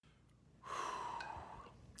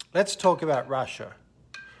Let's talk about Russia.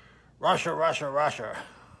 Russia.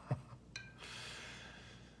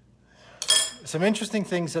 Some interesting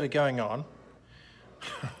things that are going on,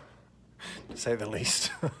 to say the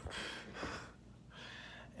least.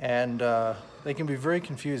 And they can be very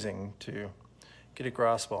confusing to get a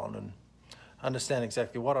grasp on and understand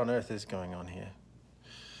exactly what on earth is going on here.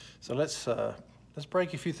 So let's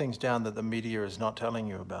break a few things down that the media is not telling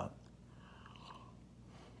you about.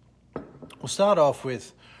 We'll start off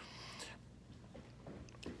with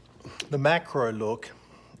the macro look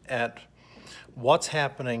at what's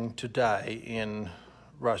happening today in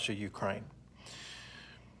Russia, Ukraine.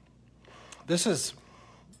 This is,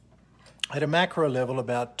 at a macro level,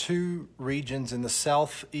 about two regions in the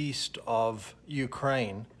southeast of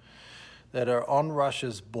Ukraine that are on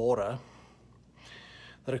Russia's border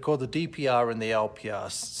that are called the DPR and the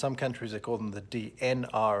LPR. Some countries, they call them the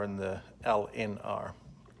DNR and the LNR.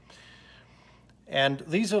 And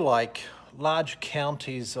these are like large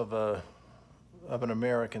counties of an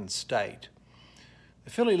American state.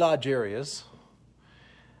 They're fairly large areas,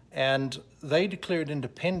 and they declared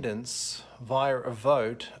independence via a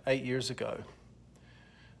vote 8 years ago.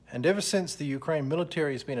 And ever since, the Ukraine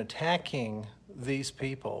military has been attacking these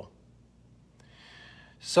people.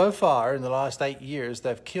 So far, in the last 8 years,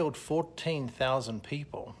 they've killed 14,000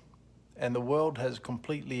 people, and the world has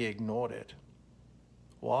completely ignored it.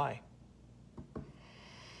 Why?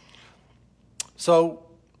 So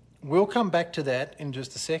we'll come back to that in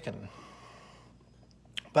just a second.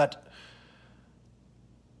 But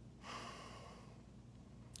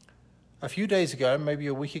a few days ago, maybe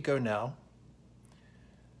a week ago now,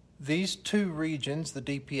 these two regions, the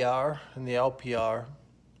DPR and the LPR,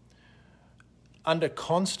 under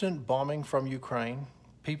constant bombing from Ukraine,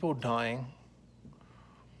 people dying,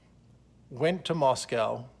 went to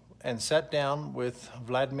Moscow and sat down with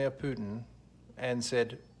Vladimir Putin and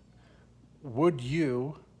said, would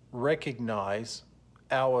you recognize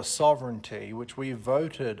our sovereignty, which we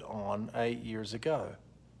voted on 8 years ago?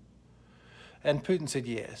 And Putin said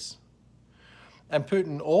yes. And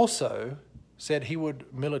Putin also said he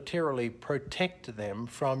would militarily protect them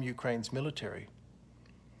from Ukraine's military.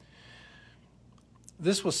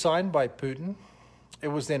 This was signed by Putin. It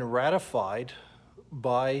was then ratified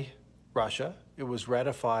by Russia. It was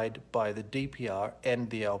ratified by the DPR and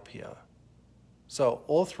the LPR. So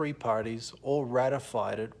all three parties all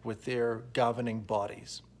ratified it with their governing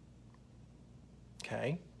bodies.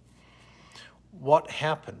 Okay? What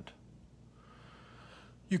happened?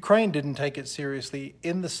 Ukraine didn't take it seriously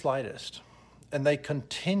in the slightest, and they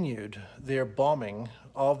continued their bombing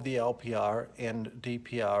of the LPR and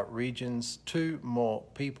DPR regions. 2 more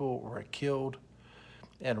people were killed,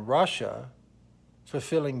 and Russia,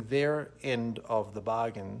 fulfilling their end of the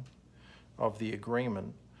bargain, of the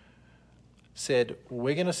agreement, said,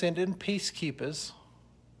 we're going to send in peacekeepers.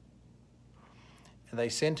 And they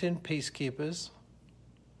sent in peacekeepers,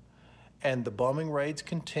 and the bombing raids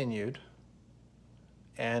continued,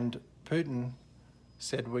 and Putin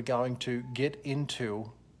said, we're going to get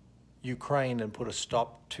into Ukraine and put a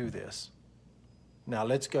stop to this. Now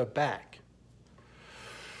let's go back.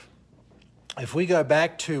 If we go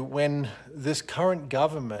back to when this current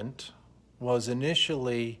government was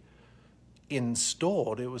initially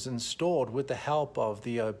installed, it was installed with the help of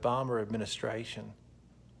the Obama administration.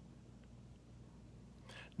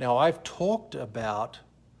 Now, I've talked about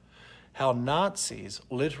how Nazis,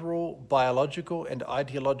 literal, biological, and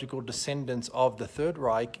ideological descendants of the Third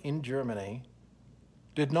Reich in Germany,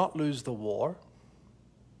 did not lose the war,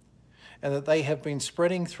 and that they have been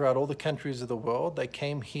spreading throughout all the countries of the world. They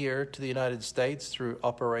came here to the United States through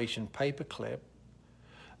Operation Paperclip.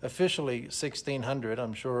 Officially 1,600,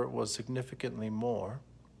 I'm sure it was significantly more.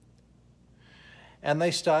 And they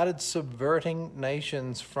started subverting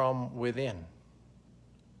nations from within.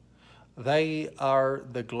 They are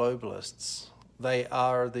the globalists. They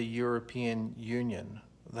are the European Union.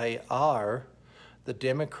 They are the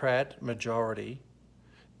Democrat majority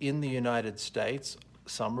in the United States,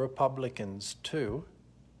 some Republicans too,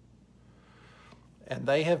 and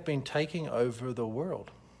they have been taking over the world.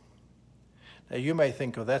 Now, you may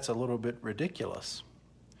think, oh, that's a little bit ridiculous.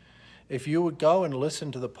 If you would go and listen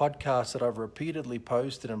to the podcast that I've repeatedly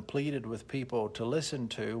posted and pleaded with people to listen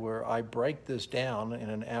to, where I break this down in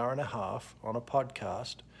an hour and a half on a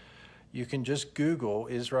podcast, you can just Google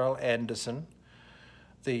Israel Anderson,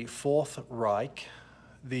 the Fourth Reich,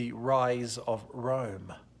 the rise of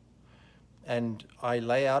Rome. And I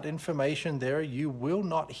lay out information there you will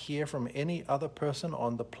not hear from any other person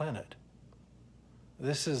on the planet.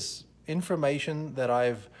 This is information that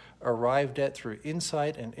I've arrived at through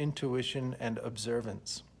insight and intuition and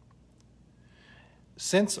observance.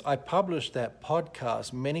 Since I published that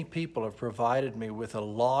podcast, many people have provided me with a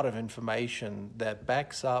lot of information that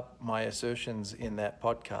backs up my assertions in that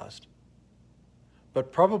podcast.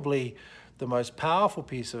 But probably the most powerful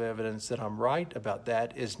piece of evidence that I'm right about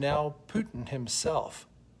that is now Putin himself.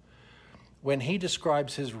 When he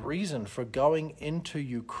describes his reason for going into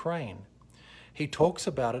Ukraine, he talks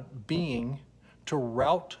about it being to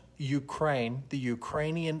rout Ukraine, the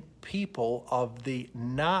Ukrainian people, of the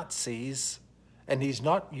Nazis, and he's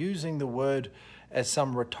not using the word as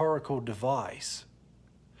some rhetorical device.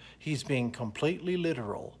 He's being completely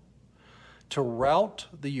literal. To rout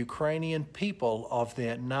the Ukrainian people of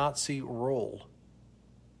their Nazi rule.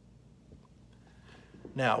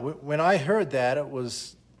 Now, when I heard that, it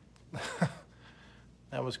was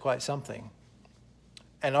that was quite something.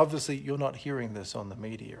 And obviously, you're not hearing this on the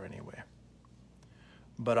media anywhere.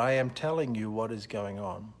 But I am telling you what is going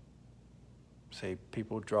on. See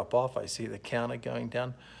people drop off. I see the counter going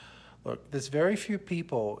down. Look, there's very few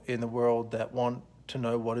people in the world that want to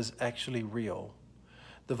know what is actually real.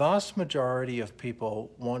 The vast majority of people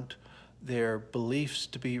want their beliefs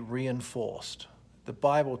to be reinforced. The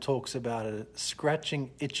Bible talks about it,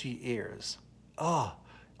 scratching itchy ears. Oh,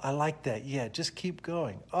 I like that. Yeah, just keep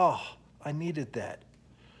going. Oh, I needed that.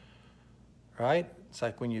 Right? It's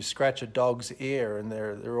like when you scratch a dog's ear and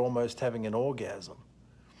they're almost having an orgasm.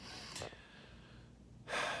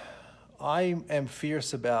 I am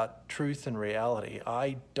fierce about truth and reality.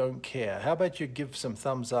 I don't care. How about you give some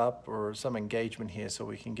thumbs up or some engagement here so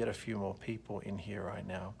we can get a few more people in here right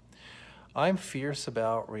now. I'm fierce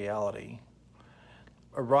about reality.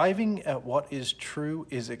 Arriving at what is true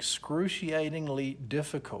is excruciatingly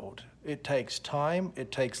difficult. It takes time.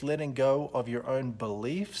 It takes letting go of your own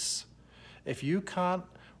beliefs. If you can't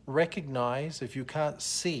recognize, if you can't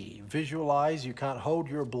see, visualize, you can't hold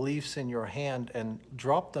your beliefs in your hand and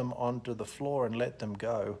drop them onto the floor and let them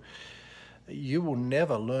go, you will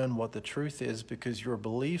never learn what the truth is because your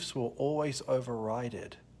beliefs will always override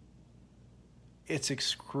it. It's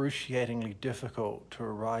excruciatingly difficult to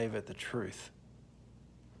arrive at the truth.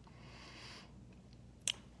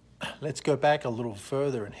 Let's go back a little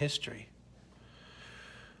further in history.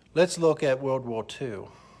 Let's look at World War II.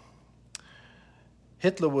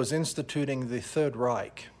 Hitler was instituting the Third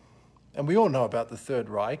Reich. And we all know about the Third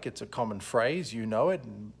Reich. It's a common phrase. You know it,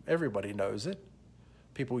 and everybody knows it.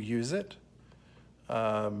 People use it.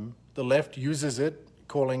 The left uses it,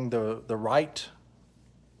 calling the right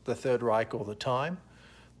the Third Reich all the time,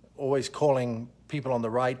 always calling people on the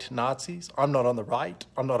right Nazis. I'm not on the right.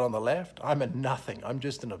 I'm not on the left. I'm a nothing. I'm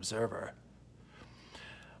just an observer.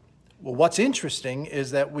 Well, what's interesting is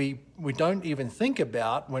that we don't even think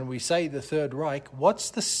about, when we say the Third Reich, what's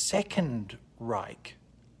the Second Reich?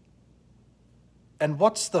 And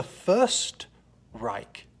what's the First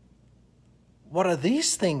Reich? What are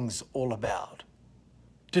these things all about?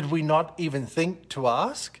 Did we not even think to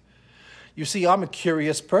ask? You see, I'm a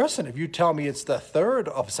curious person. If you tell me it's the third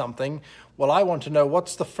of something, well, I want to know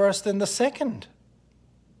what's the first and the second.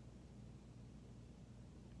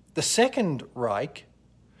 The Second Reich,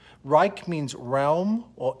 Reich means realm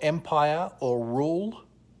or empire or rule.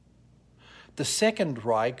 The Second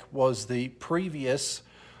Reich was the previous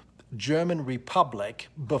German Republic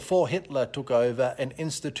before Hitler took over and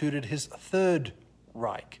instituted his Third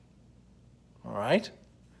Reich. All right?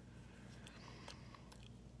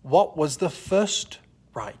 What was the First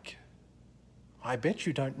Reich? I bet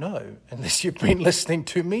you don't know, unless you've been listening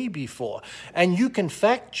to me before. And you can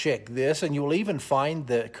fact check this, and you'll even find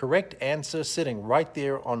the correct answer sitting right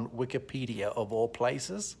there on Wikipedia, of all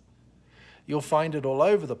places. You'll find it all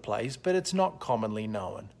over the place, but it's not commonly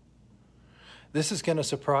known. This is going to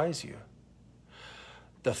surprise you.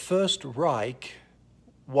 The First Reich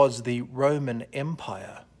was the Roman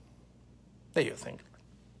Empire. There you think,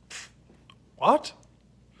 what?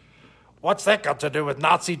 What's that got to do with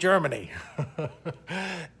Nazi Germany?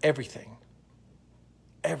 Everything.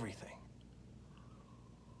 Everything.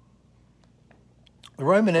 The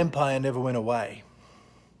Roman Empire never went away.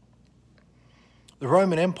 The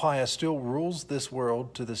Roman Empire still rules this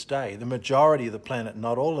world to this day. The majority of the planet,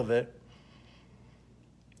 not all of it.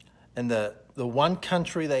 And the one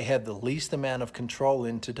country they had the least amount of control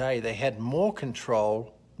in today, they had more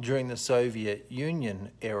control during the Soviet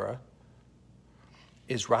Union era,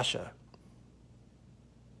 is Russia.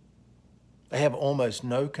 They have almost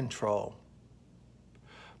no control.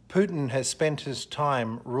 Putin has spent his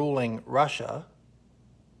time ruling Russia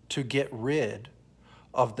to get rid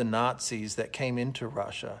of the Nazis that came into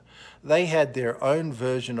Russia. They had their own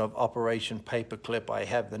version of Operation Paperclip. I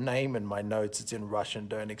have the name in my notes. It's in Russian.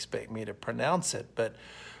 Don't expect me to pronounce it. But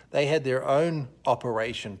they had their own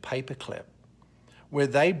Operation Paperclip, where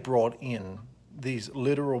they brought in these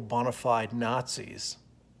literal bona fide Nazis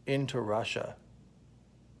into Russia.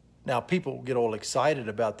 Now, people get all excited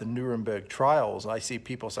about the Nuremberg trials. I see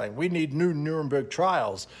people saying, we need new Nuremberg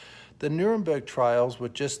trials. The Nuremberg trials were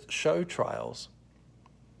just show trials.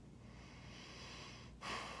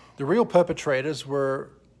 The real perpetrators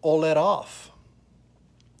were all let off.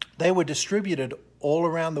 They were distributed all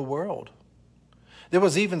around the world. There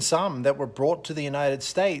was even some that were brought to the United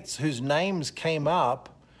States whose names came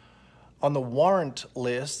up on the warrant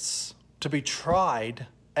lists to be tried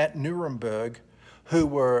at Nuremberg, who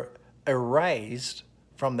were erased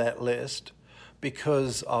from that list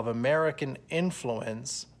because of American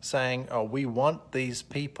influence saying, oh, we want these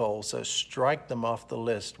people, so strike them off the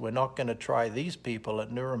list. We're not going to try these people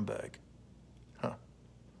at Nuremberg.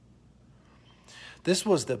 This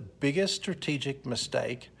was the biggest strategic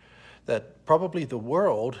mistake that probably the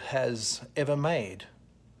world has ever made.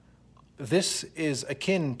 This is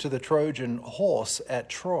akin to the Trojan horse at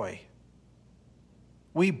Troy.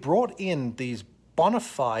 We brought in these bona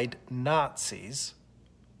fide Nazis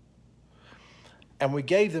and we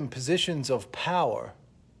gave them positions of power.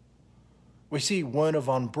 We see Wernher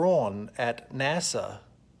von Braun at NASA.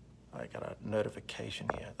 I got a notification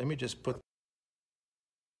here. Let me just put.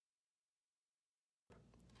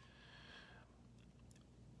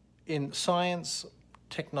 In science,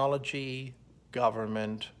 technology,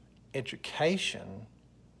 government, education,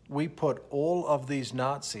 we put all of these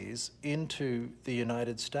Nazis into the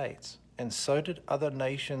United States, and so did other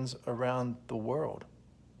nations around the world.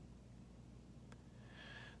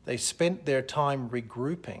 They spent their time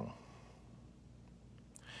regrouping.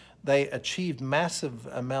 They achieved massive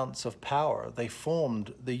amounts of power. They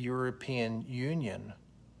formed the European Union.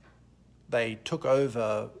 They took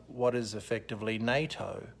over what is effectively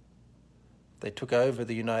NATO. They took over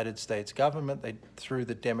the United States government through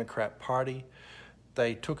the Democrat Party.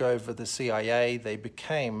 They took over the CIA. They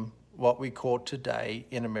became what we call today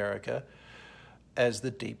in America as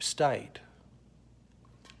the deep state.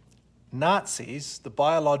 Nazis, the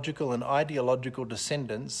biological and ideological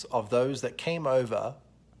descendants of those that came over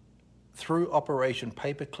through Operation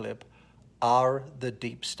Paperclip, are the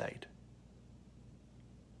deep state.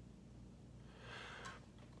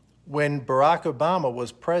 When Barack Obama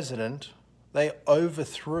was president, they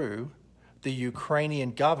overthrew the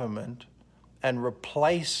Ukrainian government and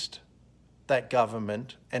replaced that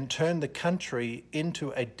government and turned the country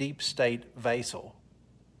into a deep state vassal.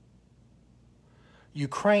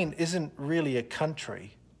 Ukraine isn't really a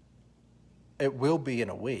country. It will be in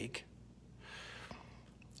a week.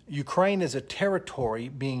 Ukraine is a territory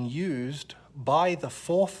being used by the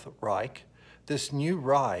Fourth Reich, this new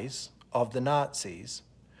rise of the Nazis,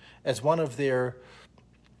 as one of their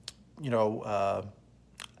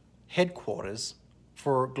headquarters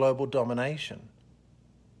for global domination.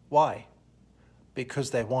 Why?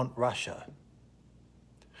 Because they want Russia.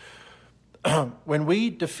 When we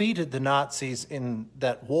defeated the Nazis in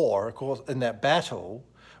that war, of course, in that battle,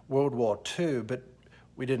 World War II, but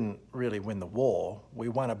we didn't really win the war. We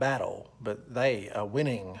won a battle, but they are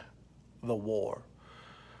winning the war.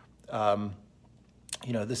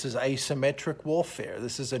 This is asymmetric warfare.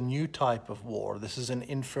 This is a new type of war. This is an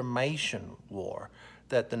information war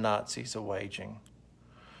that the Nazis are waging.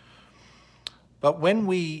 But when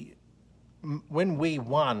we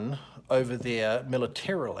won over there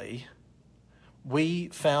militarily, we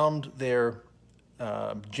found their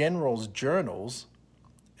generals' journals,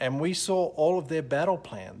 and we saw all of their battle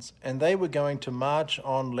plans. And they were going to march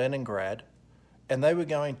on Leningrad, and they were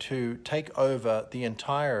going to take over the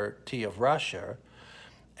entirety of Russia.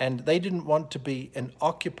 And they didn't want to be an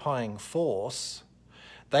occupying force.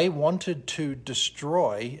 They wanted to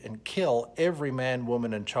destroy and kill every man,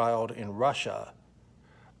 woman, and child in Russia.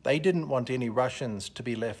 They didn't want any Russians to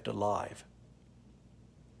be left alive.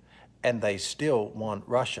 And they still want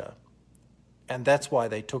Russia. And that's why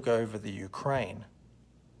they took over the Ukraine,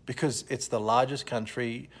 because it's the largest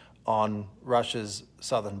country on Russia's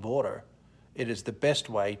southern border. It is the best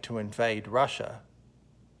way to invade Russia.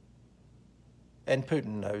 And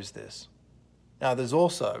Putin knows this. Now, there's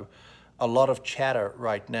also a lot of chatter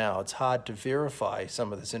right now. It's hard to verify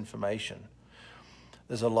some of this information.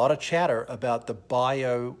 There's a lot of chatter about the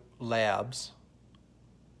bio labs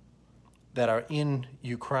that are in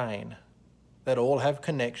Ukraine that all have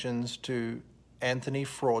connections to Anthony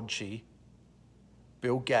Fauci,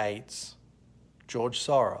 Bill Gates, George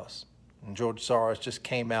Soros. And George Soros just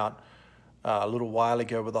came out a little while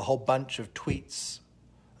ago with a whole bunch of tweets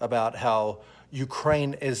about how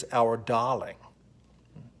Ukraine is our darling.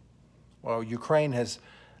 Well, Ukraine has,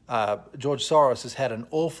 George Soros has had an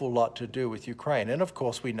awful lot to do with Ukraine. And of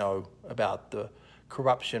course, we know about the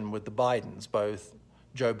corruption with the Bidens, both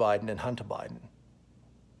Joe Biden and Hunter Biden.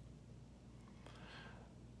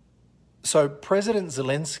 So President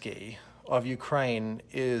Zelensky of Ukraine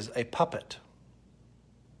is a puppet.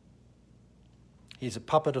 He's a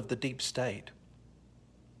puppet of the deep state.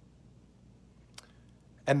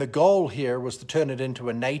 And the goal here was to turn it into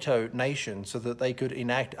a NATO nation so that they could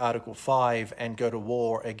enact Article 5 and go to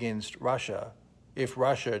war against Russia if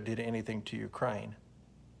Russia did anything to Ukraine.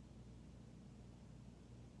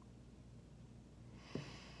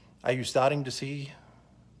 Are you starting to see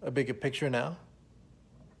a bigger picture now?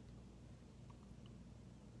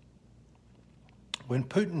 When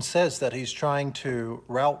Putin says that he's trying to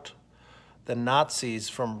rout the Nazis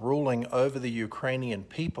from ruling over the Ukrainian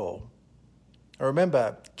people,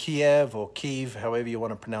 remember Kiev or Kyiv, however you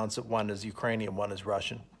want to pronounce it, one is Ukrainian, one is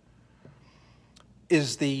Russian,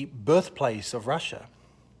 is the birthplace of Russia.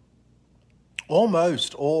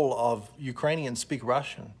 Almost all of Ukrainians speak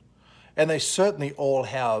Russian, and they certainly all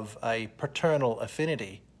have a paternal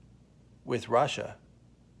affinity with Russia.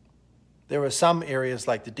 There are some areas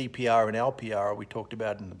like the DPR and LPR we talked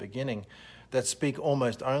about in the beginning that speak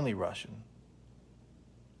almost only Russian.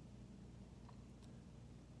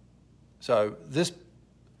 So this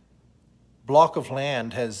block of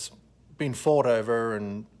land has been fought over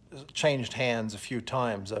and changed hands a few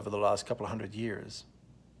times over the last couple of 100 years,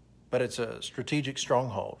 but it's a strategic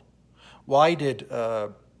stronghold. Why did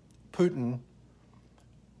Putin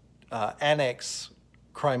annex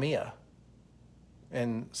Crimea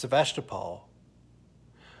and Sevastopol?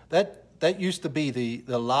 That used to be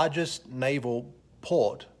the largest naval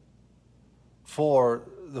port for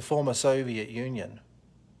the former Soviet Union.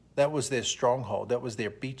 That was their stronghold. That was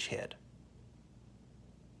their beachhead.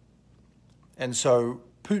 And so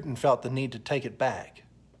Putin felt the need to take it back.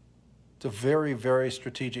 It's a very, very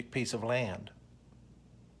strategic piece of land.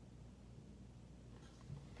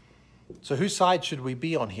 So whose side should we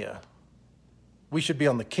be on here? We should be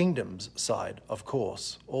on the kingdom's side, of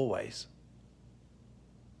course, always.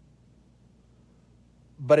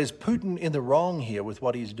 But is Putin in the wrong here with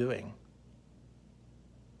what he's doing?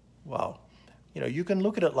 Well, you can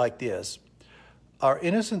look at it like this. Are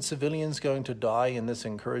innocent civilians going to die in this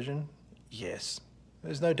incursion? Yes.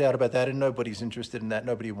 There's no doubt about that, and nobody's interested in that.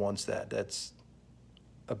 Nobody wants that. That's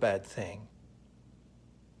a bad thing.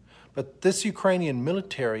 But this Ukrainian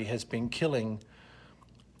military has been killing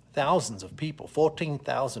thousands of people,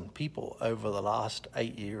 14,000 people over the last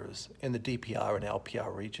 8 years in the DPR and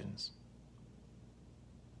LPR regions.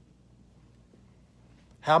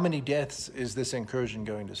 How many deaths is this incursion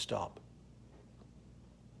going to stop?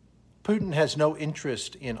 Putin has no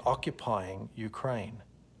interest in occupying Ukraine.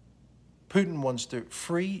 Putin wants to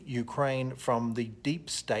free Ukraine from the deep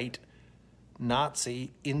state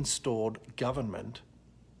Nazi installed government.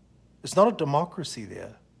 It's not a democracy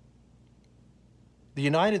there. The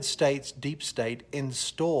United States deep state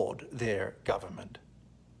installed their government.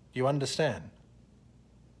 Do you understand?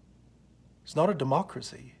 It's not a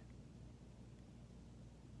democracy.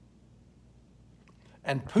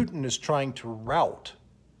 And Putin is trying to rout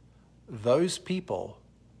those people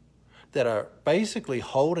that are basically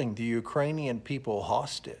holding the Ukrainian people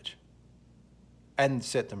hostage and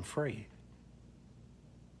set them free.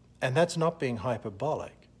 And that's not being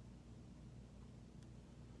hyperbolic.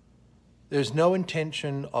 There's no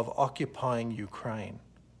intention of occupying Ukraine.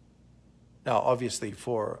 Now, obviously,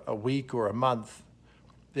 for a week or a month,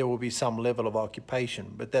 there will be some level of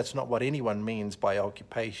occupation, but that's not what anyone means by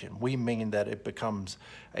occupation. We mean that it becomes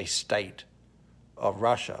a state of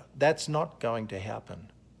Russia. That's not going to happen.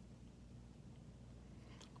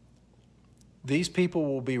 These people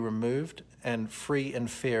will be removed, and free and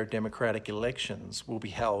fair democratic elections will be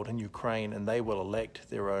held in Ukraine, and they will elect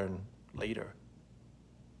their own leader.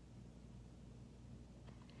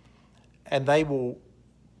 And they will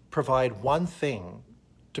provide one thing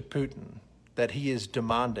to Putin that he is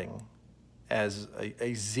demanding as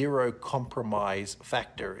a zero compromise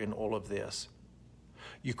factor in all of this.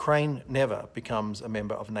 Ukraine never becomes a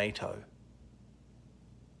member of NATO.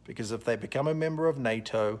 Because if they become a member of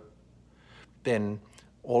NATO, then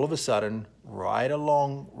all of a sudden, right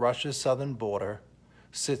along Russia's southern border,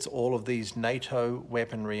 sits all of these NATO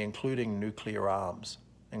weaponry, including nuclear arms,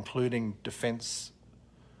 including defense,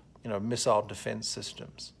 missile defense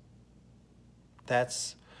systems.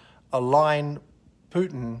 That's a line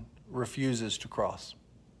Putin refuses to cross.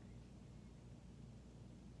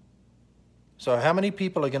 So how many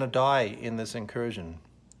people are going to die in this incursion?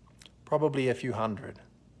 Probably a few hundred.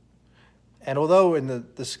 And although in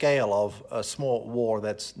the scale of a small war,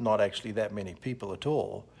 that's not actually that many people at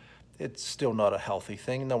all, it's still not a healthy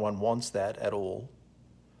thing. No one wants that at all.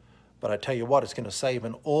 But I tell you what, it's going to save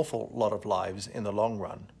an awful lot of lives in the long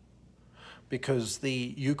run, because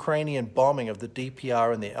the Ukrainian bombing of the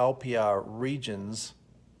DPR and the LPR regions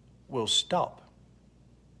will stop,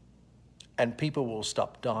 and people will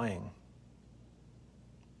stop dying.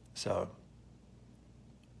 So,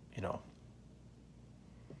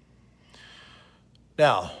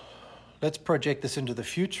 Now, let's project this into the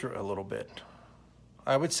future a little bit.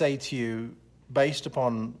 I would say to you, based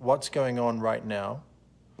upon what's going on right now,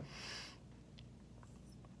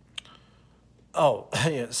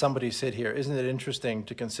 somebody said here, isn't it interesting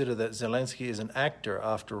to consider that Zelensky is an actor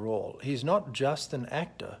after all? He's not just an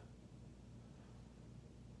actor.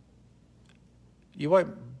 You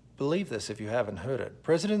won't believe this if you haven't heard it.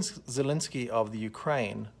 President Zelensky of the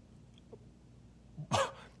Ukraine,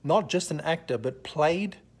 not just an actor, but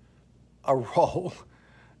played a role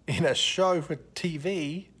in a show for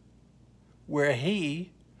TV where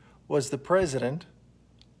he was the president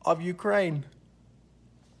of Ukraine.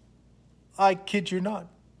 I kid you not.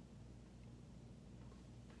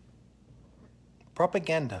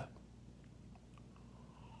 Propaganda.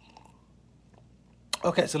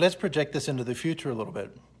 Okay, so let's project this into the future a little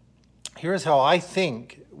bit. Here's how I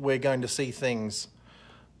think we're going to see things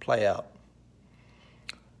play out.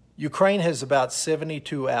 Ukraine has about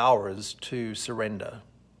 72 hours to surrender.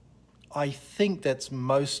 I think that's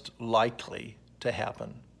most likely to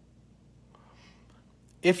happen.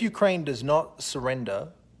 If Ukraine does not surrender,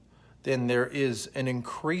 then there is an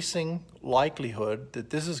increasing likelihood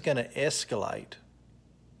that this is going to escalate.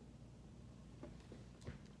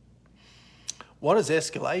 What does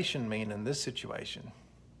escalation mean in this situation?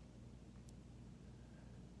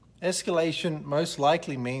 Escalation most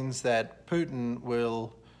likely means that Putin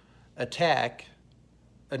will attack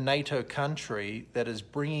a NATO country that is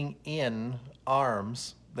bringing in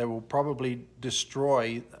arms that will probably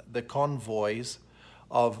destroy the convoys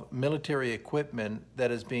of military equipment that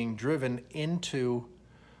is being driven into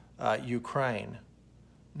Ukraine.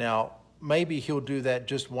 Now, maybe he'll do that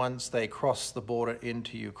just once they cross the border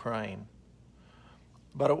into Ukraine.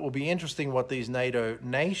 But it will be interesting what these NATO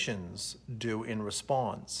nations do in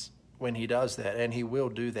response when he does that, and he will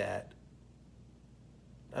do that.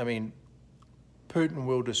 I mean, Putin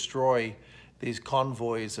will destroy these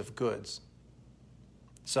convoys of goods.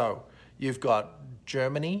 So you've got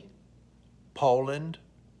Germany, Poland,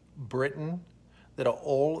 Britain, that are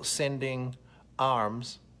all sending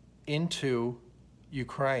arms into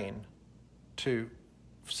Ukraine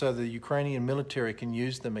so the Ukrainian military can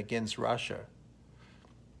use them against Russia.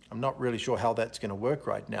 I'm not really sure how that's going to work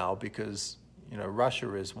right now because,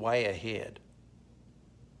 Russia is way ahead.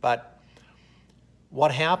 But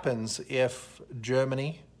what happens if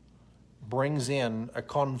Germany brings in a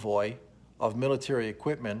convoy of military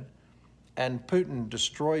equipment and Putin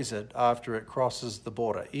destroys it after it crosses the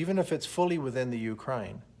border, even if it's fully within the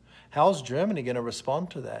Ukraine? How's Germany going to respond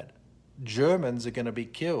to that? Germans are going to be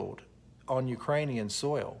killed on Ukrainian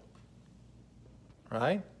soil,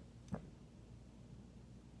 right?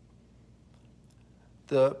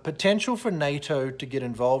 The potential for NATO to get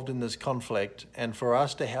involved in this conflict and for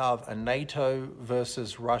us to have a NATO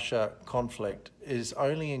versus Russia conflict is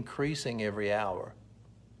only increasing every hour.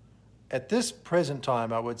 At this present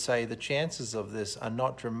time, I would say the chances of this are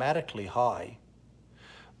not dramatically high,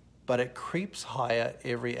 but it creeps higher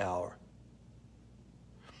every hour.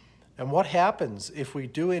 And what happens if we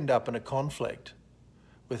do end up in a conflict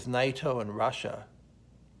with NATO and Russia?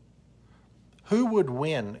 Who would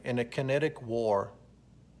win in a kinetic war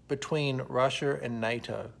between Russia and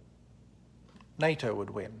NATO? NATO would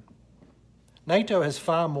win. NATO has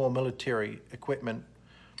far more military equipment,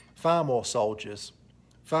 far more soldiers,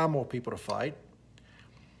 far more people to fight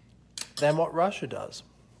than what Russia does.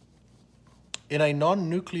 In a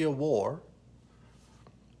non-nuclear war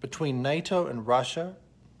between NATO and Russia,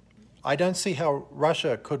 I don't see how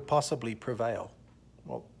Russia could possibly prevail.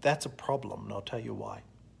 Well, that's a problem, and I'll tell you why.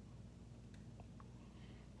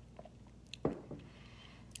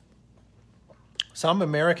 Some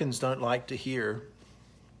Americans don't like to hear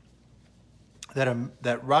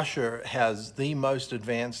that Russia has the most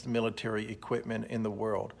advanced military equipment in the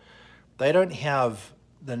world. They don't have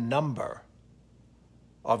the number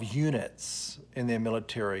of units in their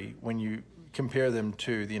military when you compare them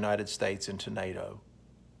to the United States and to NATO.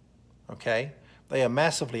 Okay? They are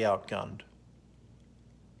massively outgunned.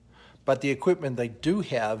 But the equipment they do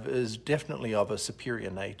have is definitely of a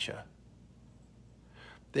superior nature.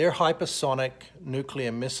 Their hypersonic nuclear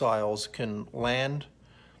missiles can land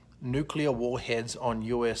nuclear warheads on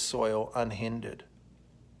US soil unhindered.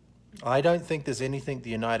 I don't think there's anything the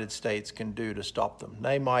United States can do to stop them.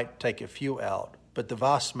 They might take a few out, but the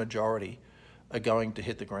vast majority are going to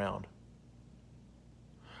hit the ground.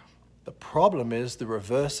 The problem is the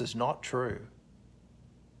reverse is not true.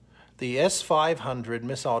 The S-500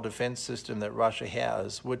 missile defense system that Russia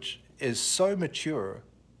has, which is so mature,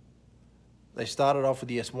 they started off with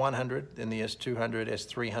the S-100, then the S-200,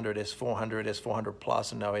 S-300, S-400, S-400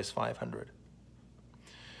 Plus, and now S-500.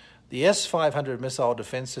 The S-500 missile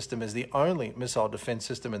defense system is the only missile defense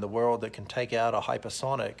system in the world that can take out a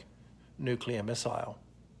hypersonic nuclear missile.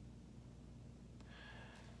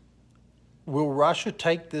 Will Russia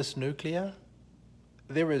take this nuclear?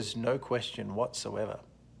 There is no question whatsoever.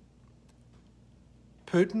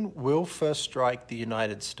 Putin will first strike the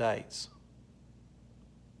United States.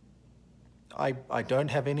 I don't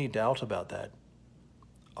have any doubt about that.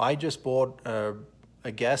 I just bought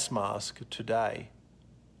a gas mask today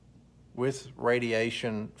with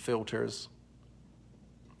radiation filters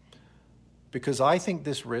because I think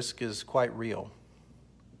this risk is quite real.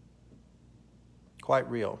 Quite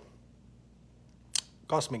real.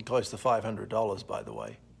 Cost me close to $500, by the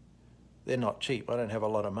way. They're not cheap. I don't have a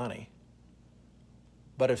lot of money.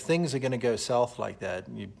 But if things are going to go south like that,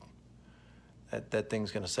 that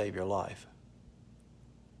thing's going to save your life.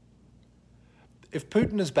 If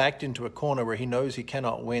Putin is backed into a corner where he knows he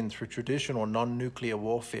cannot win through traditional non-nuclear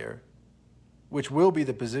warfare, which will be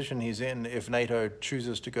the position he's in if NATO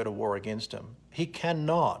chooses to go to war against him, he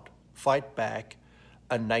cannot fight back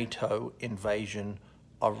a NATO invasion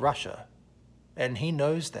of Russia. And he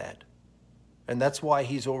knows that. And that's why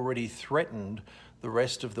he's already threatened the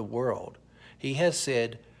rest of the world. He has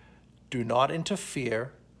said, do not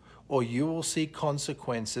interfere or you will see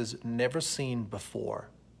consequences never seen before.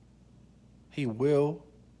 He will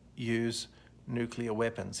use nuclear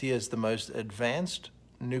weapons. He has the most advanced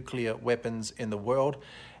nuclear weapons in the world,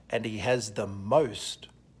 and he has the most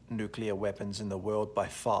nuclear weapons in the world by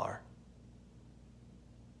far.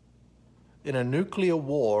 In a nuclear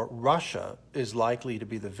war, Russia is likely to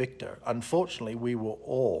be the victor. Unfortunately, we will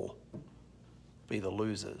all be the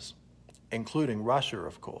losers, including Russia,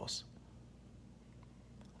 of course.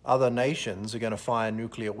 Other nations are going to fire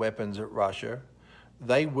nuclear weapons at Russia.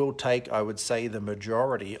 They will take, I would say, the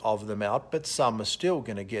majority of them out, but some are still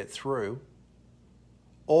going to get through.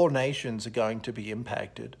 All nations are going to be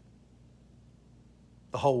impacted.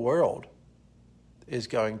 The whole world is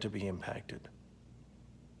going to be impacted.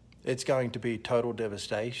 It's going to be total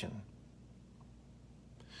devastation.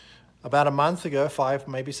 About a month ago, 5,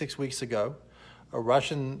 maybe 6 weeks ago, a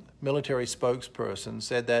Russian military spokesperson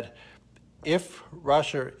said that if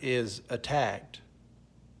Russia is attacked,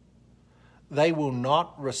 they will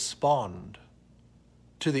not respond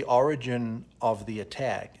to the origin of the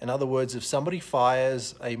attack. In other words, if somebody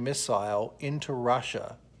fires a missile into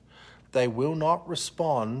Russia, they will not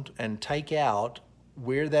respond and take out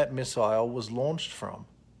where that missile was launched from.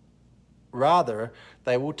 Rather,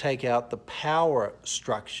 they will take out the power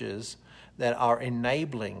structures that are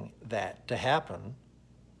enabling that to happen,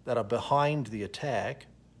 that are behind the attack.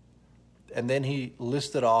 And then he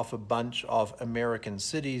listed off a bunch of American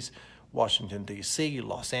cities, Washington, D.C.,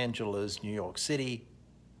 Los Angeles, New York City.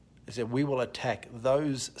 He said, we will attack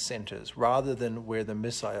those centers rather than where the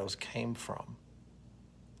missiles came from.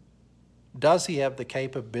 Does he have the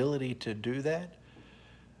capability to do that?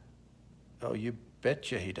 Oh, you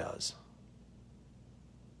betcha he does.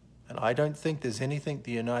 And I don't think there's anything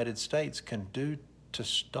the United States can do to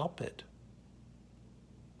stop it.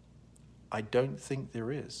 I don't think there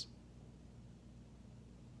is.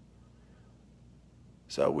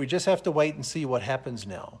 So we just have to wait and see what happens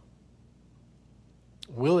now.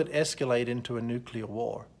 Will it escalate into a nuclear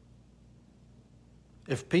war?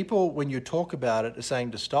 If people, when you talk about it, are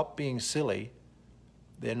saying to stop being silly,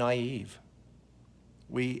 they're naive.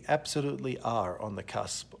 We absolutely are on the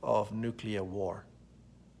cusp of nuclear war.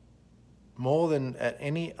 More than at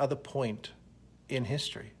any other point in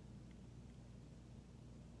history.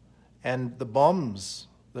 And the bombs,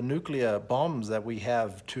 the nuclear bombs that we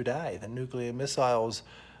have today, the nuclear missiles,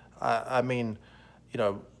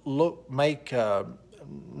 make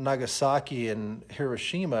Nagasaki and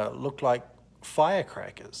Hiroshima look like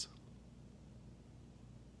firecrackers.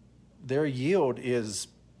 Their yield is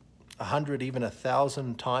 100, even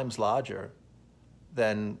 1,000 times larger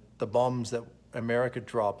than the bombs that America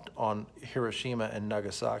dropped on Hiroshima and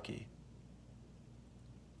Nagasaki.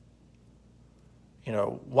 You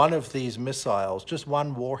know, one of these missiles, just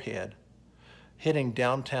one warhead, hitting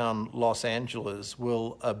downtown Los Angeles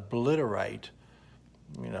will obliterate,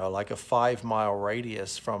 like a 5-mile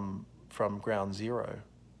radius from ground zero.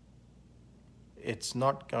 It's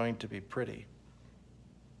not going to be pretty.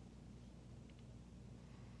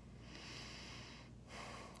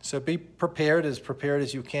 So be prepared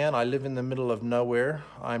as you can. I live in the middle of nowhere.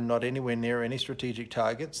 I'm not anywhere near any strategic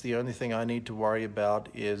targets. The only thing I need to worry about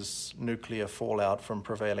is nuclear fallout from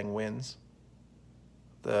prevailing winds.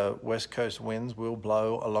 The West Coast winds will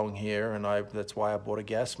blow along here, and that's why I bought a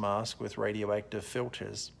gas mask with radioactive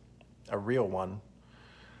filters, a real one.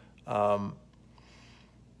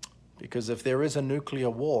 Because if there is a nuclear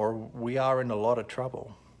war, we are in a lot of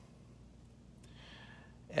trouble.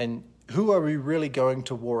 And who are we really going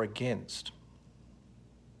to war against?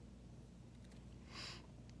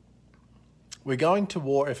 We're going to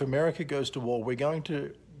war, if America goes to war, we're going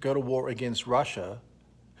to go to war against Russia,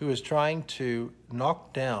 who is trying to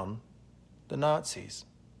knock down the Nazis.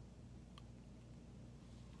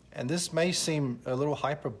 And this may seem a little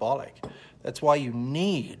hyperbolic. That's why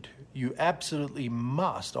you absolutely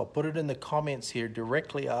must, I'll put it in the comments here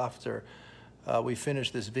directly after we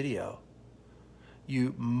finish this video.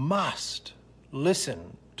 You must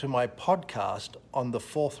listen to my podcast on the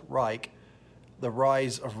Fourth Reich, The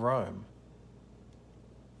Rise of Rome.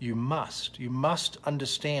 You must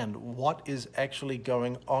understand what is actually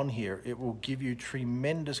going on here. It will give you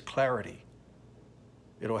tremendous clarity.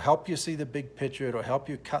 It'll help you see the big picture. It'll help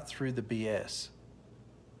you cut through the BS.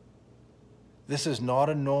 This is not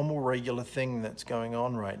a normal, regular thing that's going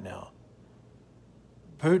on right now.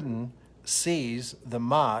 Putin sees the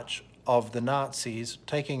march of the Nazis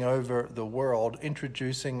taking over the world,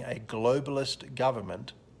 introducing a globalist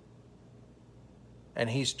government, and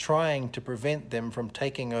he's trying to prevent them from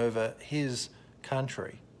taking over his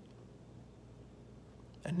country.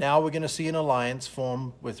 And now we're going to see an alliance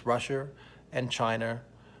form with Russia and China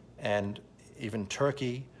and even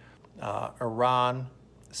Turkey, Iran,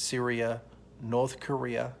 Syria, North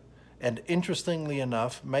Korea, and interestingly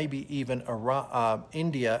enough, maybe even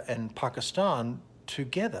India and Pakistan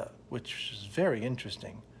together, which is very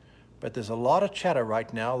interesting. But there's a lot of chatter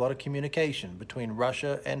right now, a lot of communication between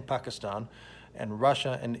Russia and Pakistan and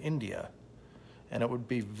Russia and India. And it would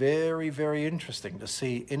be very, very interesting to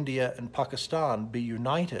see India and Pakistan be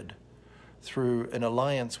united through an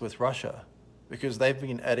alliance with Russia, because they've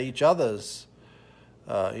been at each other's,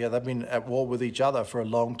 they've been at war with each other for a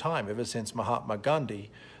long time, ever since Mahatma Gandhi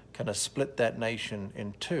kind of split that nation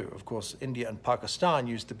in two. Of course, India and Pakistan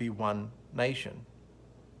used to be one nation.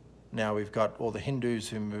 Now we've got all the Hindus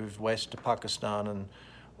who moved west to Pakistan, and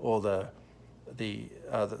all the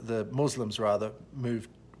Muslims rather moved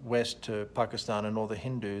west to Pakistan, and all the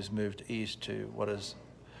Hindus moved east to what is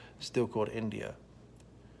still called India.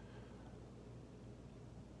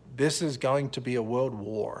 This is going to be a world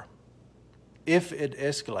war if it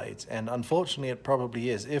escalates, and unfortunately it probably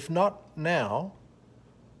is. If not now,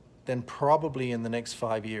 then probably in the next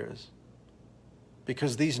 5 years.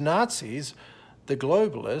 Because these Nazis, the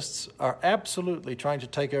globalists, are absolutely trying to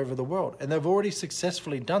take over the world. And they've already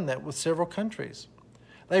successfully done that with several countries.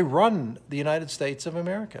 They run the United States of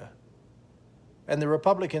America. And the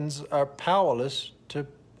Republicans are powerless to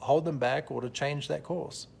hold them back or to change that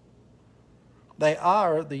course. They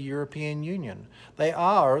are the European Union. They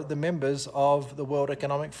are the members of the World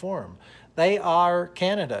Economic Forum. They are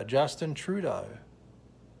Canada, Justin Trudeau.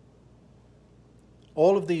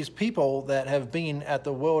 All of these people that have been at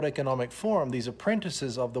the World Economic Forum, these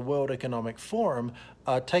apprentices of the World Economic Forum,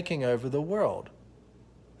 are taking over the world.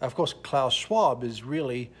 Of course, Klaus Schwab is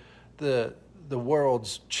really the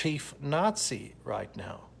world's chief Nazi right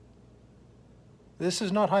now. This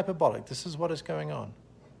is not hyperbolic. This is what is going on.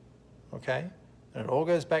 Okay? And it all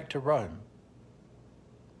goes back to Rome.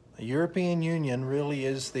 The European Union really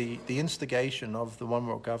is the instigation of the one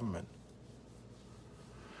world government.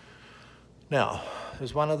 Now,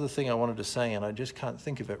 there's one other thing I wanted to say, and I just can't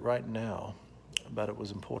think of it right now, but it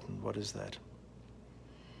was important. What is that?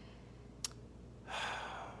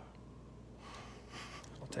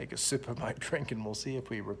 I'll take a sip of my drink and we'll see if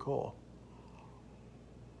we recall.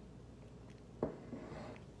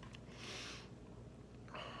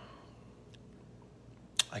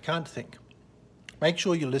 I can't think. Make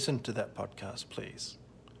sure you listen to that podcast, please.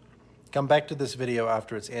 Come back to this video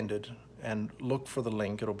after it's ended and look for the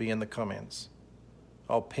link. It'll be in the comments.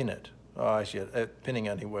 I'll pin it. Oh, actually, pinning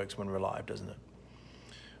only works when we're live, doesn't it?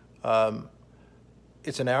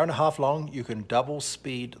 It's an hour and a half long. You can double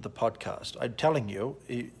speed the podcast. I'm telling you,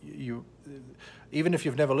 even if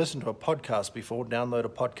you've never listened to a podcast before, download a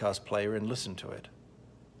podcast player and listen to it.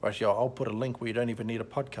 Actually, I'll put a link where you don't even need a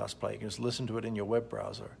podcast player. You can just listen to it in your web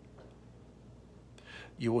browser.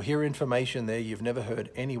 You will hear information there you've never heard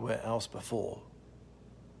anywhere else before.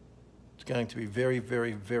 It's going to be very,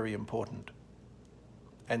 very, very important.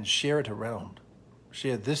 And share it around.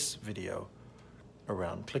 Share this video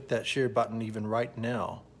around. Click that share button even right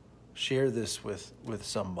now Share this with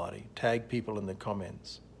somebody. Tag people in the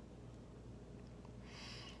comments.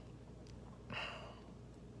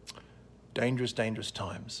 Dangerous, dangerous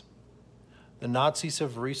times. The Nazis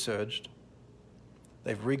have resurged.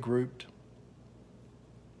 They've regrouped.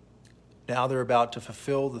 Now they're about to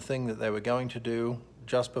fulfill the thing that they were going to do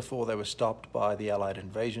just before they were stopped by the Allied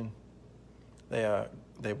invasion.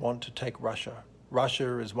 They want to take Russia.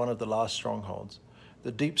 Russia is one of the last strongholds.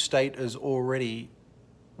 The deep state is already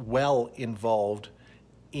well involved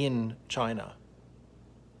in China.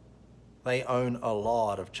 They own a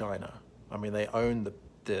lot of China. I mean, they own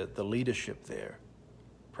the leadership there.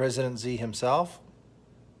 President Xi himself,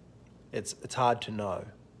 it's hard to know.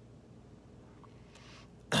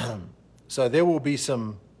 So there will be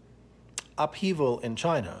some upheaval in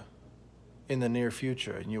China in the near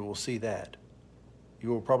future, and you will see that. You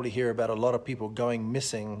will probably hear about a lot of people going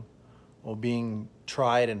missing or being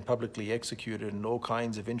tried and publicly executed, and all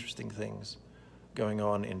kinds of interesting things going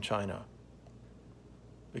on in China.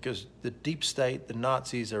 Because the deep state, the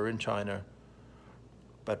Nazis are in China,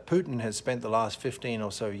 but Putin has spent the last 15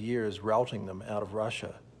 or so years routing them out of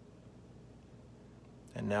Russia.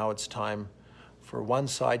 And now it's time for one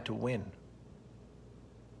side to win.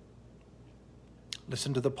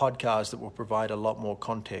 Listen to the podcast that will provide a lot more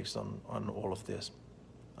context on all of this.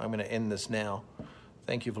 I'm going to end this now.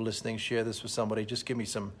 Thank you for listening. Share this with somebody. Just give me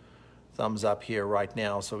some thumbs up here right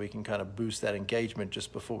now so we can kind of boost that engagement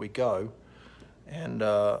just before we go. And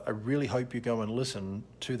I really hope you go and listen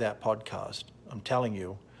to that podcast. I'm telling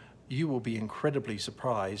you, you will be incredibly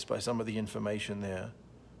surprised by some of the information there.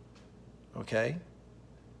 Okay?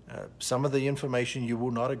 Some of the information you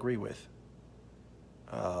will not agree with.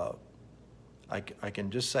 I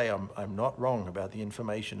can just say I'm not wrong about the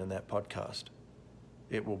information in that podcast.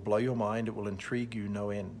 It will blow your mind. It will intrigue you no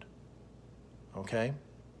end. Okay?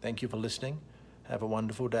 Thank you for listening. Have a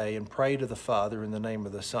wonderful day, and pray to the Father in the name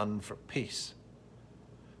of the Son for peace.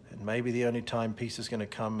 And maybe the only time peace is going to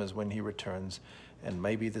come is when he returns, and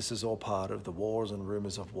maybe this is all part of the wars and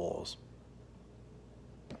rumors of wars.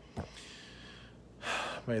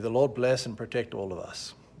 May the Lord bless and protect all of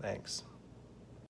us. Thanks.